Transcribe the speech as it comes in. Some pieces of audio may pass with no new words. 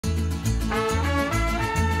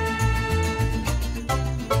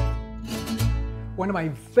One of my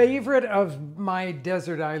favorite of my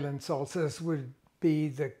desert island salsas would be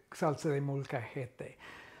the salsa de molcajete.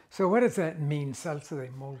 So what does that mean, salsa de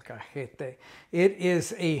molcajete? It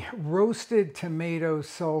is a roasted tomato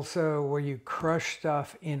salsa where you crush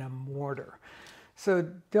stuff in a mortar. So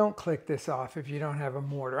don't click this off if you don't have a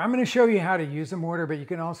mortar. I'm going to show you how to use a mortar, but you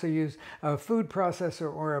can also use a food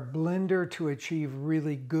processor or a blender to achieve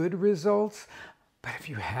really good results. But if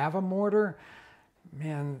you have a mortar,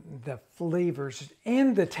 man, the flavors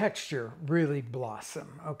and the texture really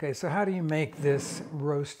blossom. Okay, so how do you make this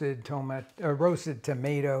roasted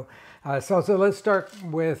tomato salsa? Let's start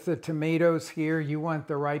with the tomatoes here. You want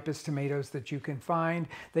the ripest tomatoes that you can find.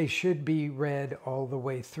 They should be red all the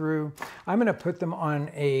way through. I'm going to put them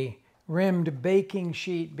on a rimmed baking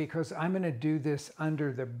sheet because I'm going to do this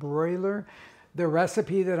under the broiler. The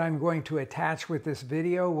recipe that I'm going to attach with this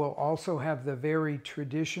video will also have the very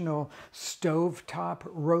traditional stovetop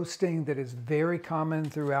roasting that is very common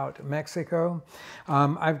throughout Mexico.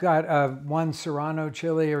 I've got one serrano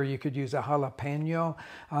chili, or you could use a jalapeno.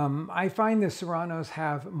 I find the serranos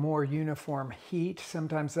have more uniform heat.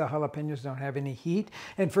 Sometimes the jalapenos don't have any heat.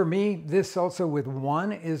 And for me, this salsa with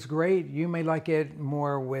one is great. You may like it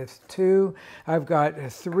more with two. I've got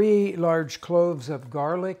 3 large cloves of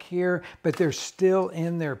garlic here, but they're still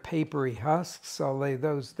in their papery husks. So I'll lay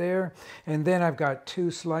those there. And then I've got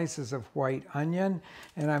 2 slices of white onion,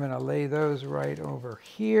 and I'm going to lay those right over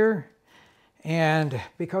here. And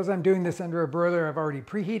because I'm doing this under a broiler, I've already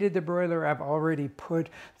preheated the broiler. I've already put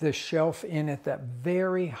the shelf in at the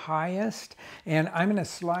very highest. And I'm going to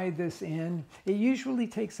slide this in. It usually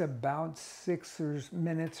takes about 6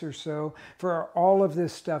 minutes or so for all of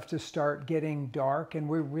this stuff to start getting dark. And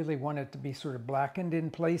we really want it to be sort of blackened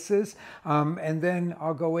in places. And then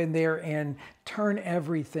I'll go in there and turn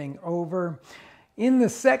everything over. In the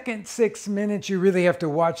second 6 minutes, you really have to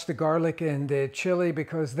watch the garlic and the chili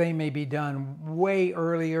because they may be done way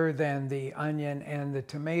earlier than the onion and the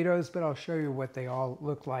tomatoes, but I'll show you what they all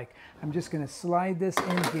look like. I'm just going to slide this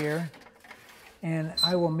in here, and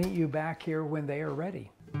I will meet you back here when they are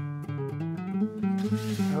ready.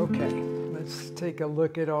 Okay, let's take a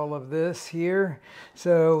look at all of this here.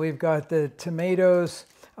 So we've got the tomatoes.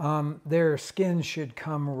 Their skin should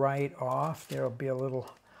come right off. There'll be a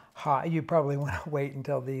little hot. You probably want to wait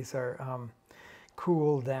until these are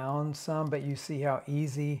cooled down some, but you see how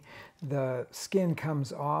easy the skin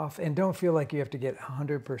comes off. And don't feel like you have to get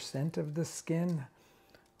 100% of the skin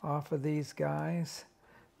off of these guys,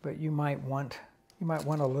 but you might want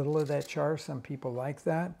a little of that char. Some people like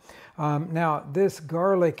that. Now this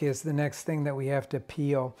garlic is the next thing that we have to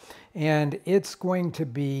peel, and it's going to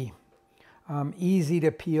be easy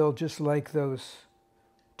to peel just like those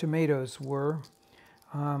tomatoes were.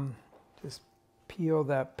 Just peel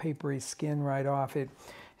that papery skin right off. It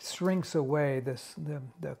shrinks away.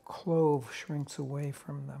 The clove shrinks away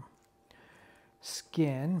from the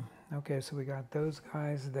skin. Okay, so we got those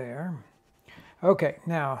guys there. Okay,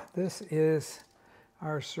 now this is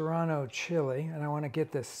our serrano chili, and I want to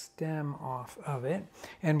get the stem off of it.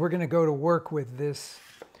 And we're going to go to work with this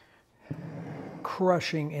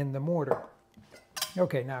crushing in the mortar.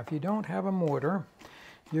 Okay, now if you don't have a mortar,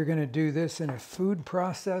 you're going to do this in a food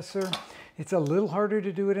processor. It's a little harder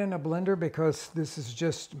to do it in a blender because this is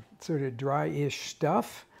just sort of dry-ish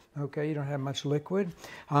stuff. Okay, you don't have much liquid.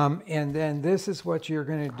 And then this is what you're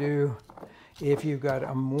going to do if you've got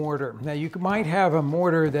a mortar. Now you might have a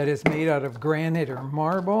mortar that is made out of granite or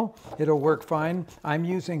marble. It'll work fine. I'm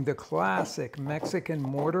using the classic Mexican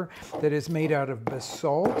mortar that is made out of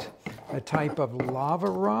basalt, a type of lava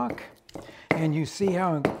rock. And you see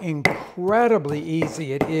how incredibly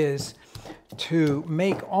easy it is to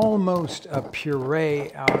make almost a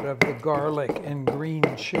puree out of the garlic and green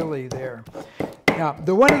chili there. Now,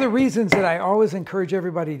 one of the reasons that I always encourage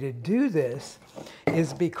everybody to do this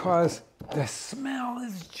is because the smell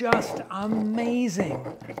is just amazing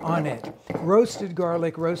on it. Roasted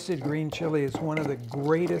garlic, roasted green chili is one of the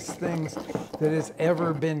greatest things that has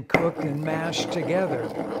ever been cooked and mashed together.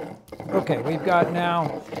 Okay, we've got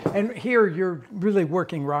now, and here you're really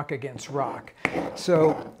working rock against rock.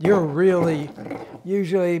 So you're really,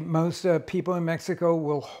 usually most people in Mexico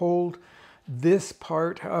will hold this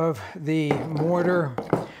part of the mortar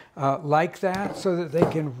like that so that they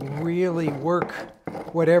can really work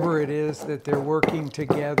whatever it is that they're working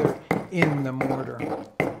together in the mortar.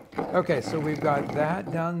 Okay, so we've got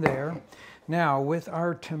that done there. Now with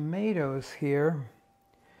our tomatoes here,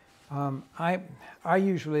 I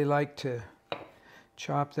usually like to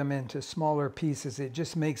chop them into smaller pieces. It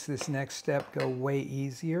just makes this next step go way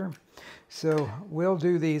easier. So we'll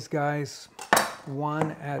do these guys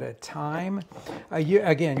one at a time.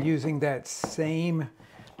 Again, using that same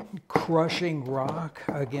crushing rock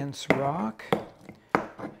against rock.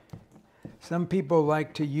 Some people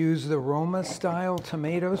like to use the Roma style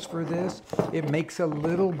tomatoes for this. It makes a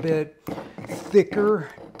little bit thicker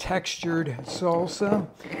textured salsa.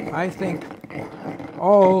 I think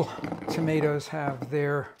all tomatoes have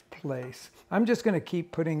their place. I'm just going to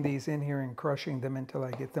keep putting these in here and crushing them until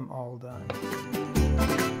I get them all done.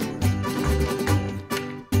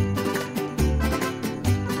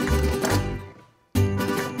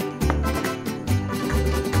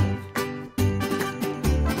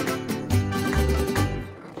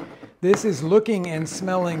 This is looking and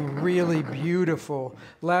smelling really beautiful.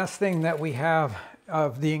 Last thing that we have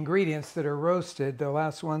of the ingredients that are roasted, the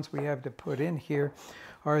last ones we have to put in here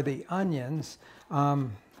are the onions.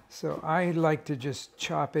 So I like to just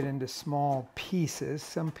chop it into small pieces.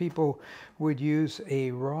 Some people would use a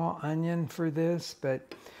raw onion for this,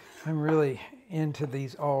 but I'm really into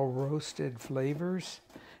these all roasted flavors.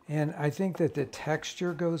 And I think that the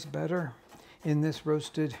texture goes better in this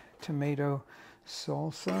roasted tomato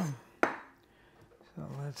salsa. So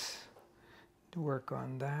let's work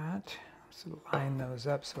on that. So line those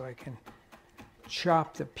up so I can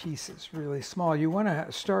chop the pieces really small. You want to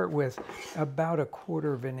start with about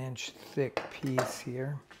 1/4 inch thick piece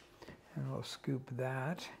here. And we'll scoop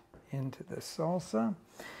that into the salsa.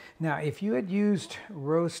 Now, if you had used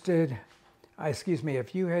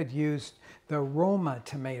if you had used the Roma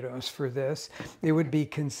tomatoes for this, it would be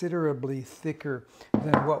considerably thicker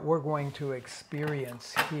than what we're going to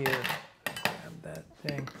experience here. Grab that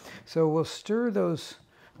thing. So we'll stir those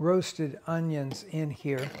roasted onions in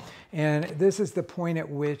here, and this is the point at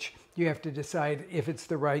which you have to decide if it's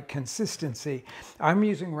the right consistency. I'm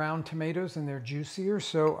using round tomatoes and they're juicier,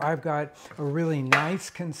 so I've got a really nice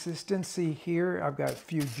consistency here. I've got a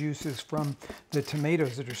few juices from the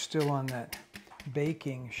tomatoes that are still on that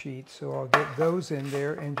baking sheet, so I'll get those in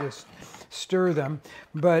there and just stir them.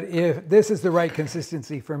 But if this is the right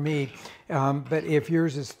consistency for me, but if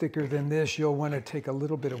yours is thicker than this, you'll want to take a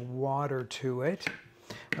little bit of water to it.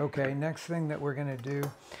 Okay, next thing that we're going to do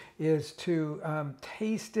is to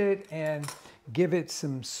taste it and give it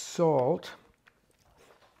some salt.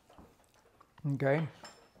 Okay,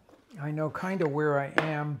 I know kind of where I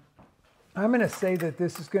am. I'm going to say that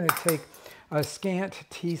this is going to take a scant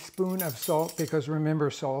teaspoon of salt, because remember,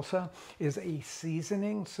 salsa is a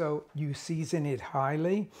seasoning, so you season it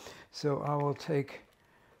highly. So I will take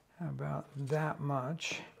about that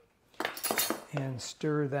much and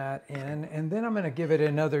stir that in. And then I'm going to give it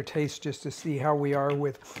another taste just to see how we are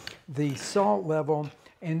with the salt level,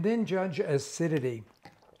 and then judge acidity.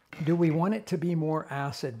 Do we want it to be more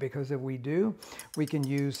acid? Because if we do, we can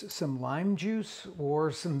use some lime juice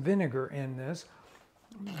or some vinegar in this.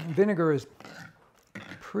 Vinegar is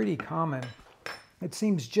pretty common. It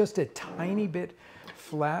seems just a tiny bit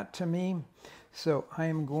flat to me, so I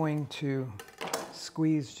am going to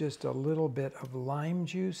squeeze just a little bit of lime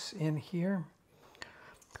juice in here,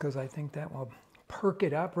 because I think that will perk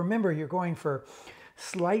it up. Remember, you're going for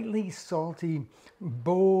slightly salty,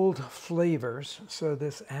 bold flavors, so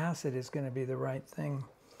this acid is going to be the right thing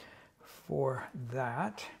for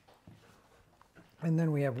that. And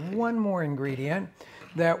then we have one more ingredient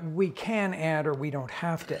that we can add, or we don't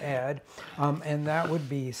have to add, and that would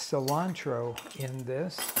be cilantro in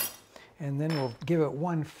this. And then we'll give it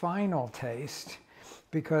one final taste,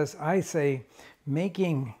 because I say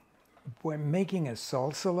when making a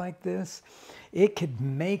salsa like this, it could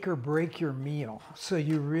make or break your meal. So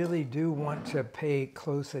you really do want to pay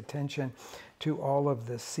close attention to all of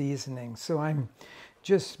the seasonings. So I'm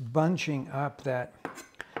just bunching up that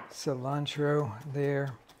cilantro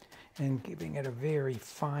there and giving it a very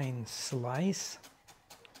fine slice.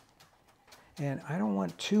 And I don't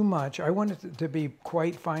want too much. I want it to be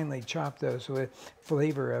quite finely chopped though, so the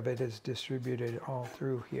flavor of it is distributed all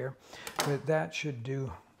through here. But that should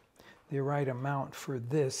do the right amount for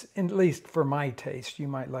this, at least for my taste. You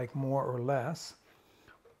might like more or less.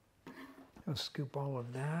 I'll scoop all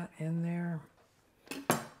of that in there.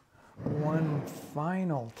 One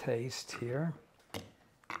final taste here.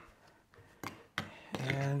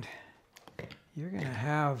 And you're going to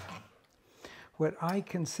have what I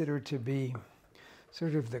consider to be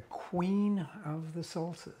sort of the queen of the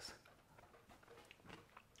salsas.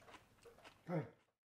 Right.